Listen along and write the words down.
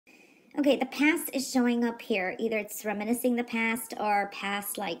Okay, the past is showing up here. Either it's reminiscing the past or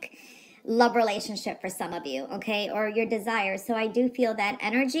past, like, love relationship for some of you, okay? Or your desires. So I do feel that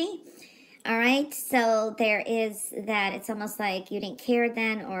energy. All right, so there is that. It's almost like you didn't care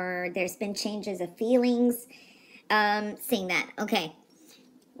then, or there's been changes of feelings. Seeing that. Okay,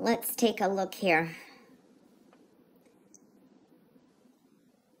 let's take a look here.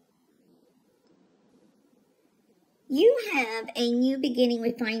 You have a new beginning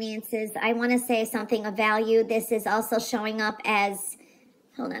with finances. I want to say something of value. This is also showing up as,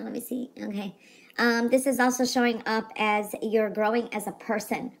 hold on, let me see. Okay. This is also showing up as you're growing as a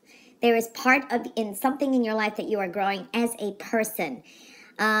person. There is part of in something in your life that you are growing as a person.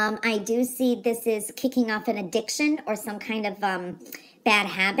 I do see this is kicking off an addiction or some kind of bad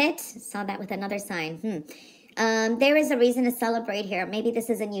habit. Saw that with another sign. There is a reason to celebrate here. Maybe this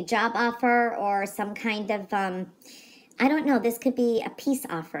is a new job offer or some kind of, I don't know, this could be a peace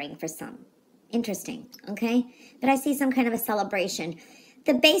offering for some. Interesting, okay? But I see some kind of a celebration.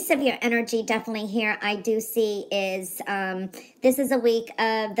 The base of your energy definitely here I do see is this is a week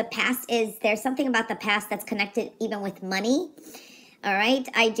of the past. There's something about the past that's connected even with money. All right,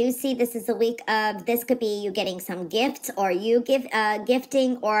 I do see this is a week of, this could be you getting some gifts or you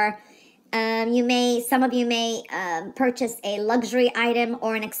gifting, or some of you may purchase a luxury item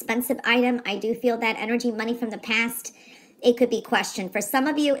or an expensive item. I do feel that energy, money from the past. It could be questioned. For some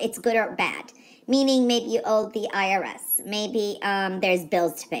of you, it's good or bad. Meaning maybe you owe the IRS. Maybe there's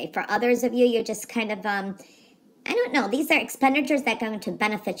bills to pay. For others of you, you're just kind of, I don't know. These are expenditures that are going to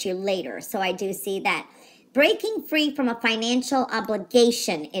benefit you later. So I do see that. Breaking free from a financial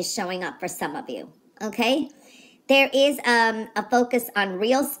obligation is showing up for some of you. Okay? There is a focus on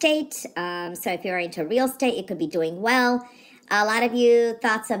real estate. So if you're into real estate, you could be doing well. A lot of you,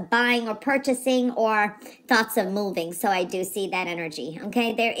 thoughts of buying or purchasing or thoughts of moving. So I do see that energy.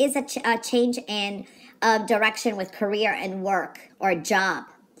 Okay, there is a change in direction with career and work or job,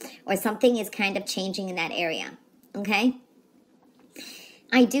 or something is kind of changing in that area. Okay,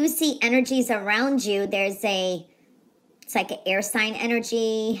 I do see energies around you. It's like an air sign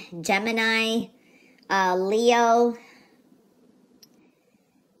energy, Gemini, Leo.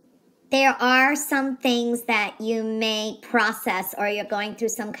 There are some things that you may process, or you're going through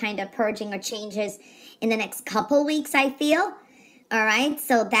some kind of purging or changes in the next couple weeks, I feel. All right,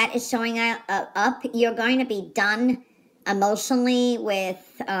 so that is showing up. You're going to be done emotionally with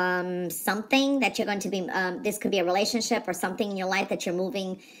something that you're going to be, this could be a relationship or something in your life that you're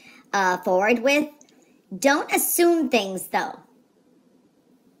moving forward with. Don't assume things, though.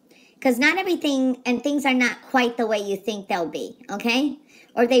 Because not everything, and things are not quite the way you think they'll be, okay?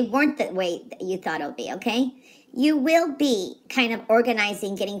 Or they weren't the way that you thought it'll be, okay? You will be kind of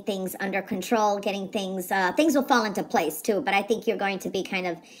organizing, getting things under control, getting things, things will fall into place too, but I think you're going to be kind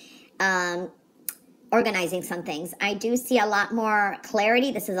of organizing some things. I do see a lot more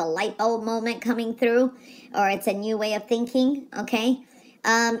clarity. This is a light bulb moment coming through, or it's a new way of thinking, okay?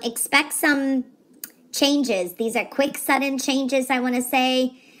 Expect some changes. These are quick, sudden changes, I want to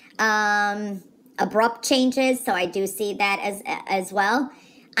say. Abrupt changes, so I do see that as well.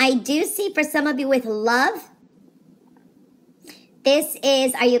 I do see for some of you with love, this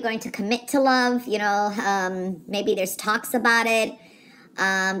is, are you going to commit to love? You know, maybe there's talks about it.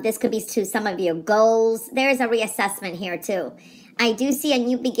 This could be to some of your goals. There is a reassessment here too. I do see a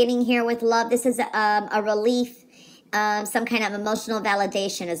new beginning here with love. This is a relief, some kind of emotional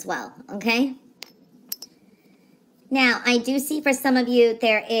validation as well, okay? Now, I do see for some of you,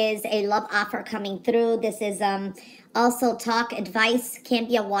 there is a love offer coming through. This is also talk, advice, can't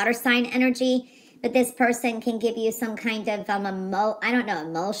be a water sign energy, but this person can give you some kind of, I don't know,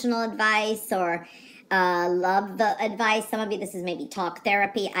 emotional advice or love advice. Some of you, this is maybe talk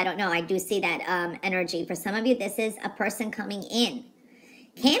therapy. I don't know. I do see that energy. For some of you, this is a person coming in.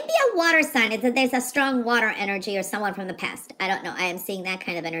 Can be a water sign. It's that there's a strong water energy or someone from the past. I don't know. I am seeing that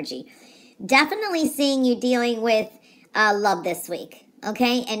kind of energy. Definitely seeing you dealing with love this week,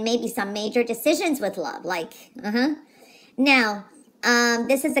 okay? And maybe some major decisions with love, like, Now,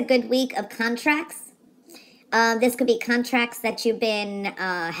 this is a good week of contracts. This could be contracts that you've been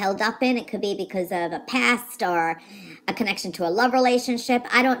held up in. It could be because of a past or a connection to a love relationship.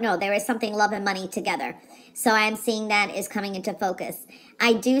 I don't know. There is something love and money together. So I'm seeing that is coming into focus.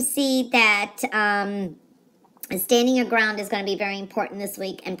 I do see that standing your ground is going to be very important this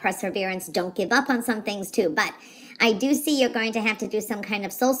week, and perseverance. Don't give up on some things too. But I do see you're going to have to do some kind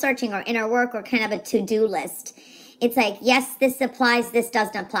of soul searching or inner work or kind of a to-do list. It's like, yes, this applies, this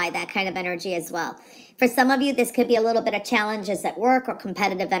doesn't apply, that kind of energy as well. For some of you, this could be a little bit of challenges at work or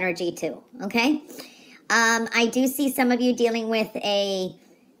competitive energy too, okay? I do see some of you dealing with a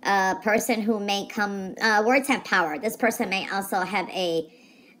person who may come, words have power. This person may also have a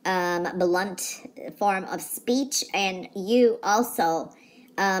blunt form of speech, and you also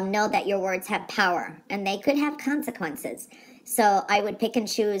know that your words have power and they could have consequences. So I would pick and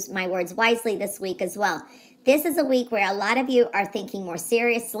choose my words wisely this week as well. This is a week where a lot of you are thinking more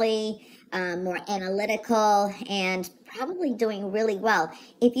seriously, more analytical, and probably doing really well.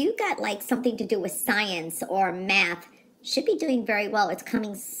 If you got like something to do with science or math, should be doing very well. It's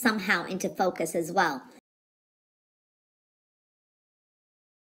coming somehow into focus as well.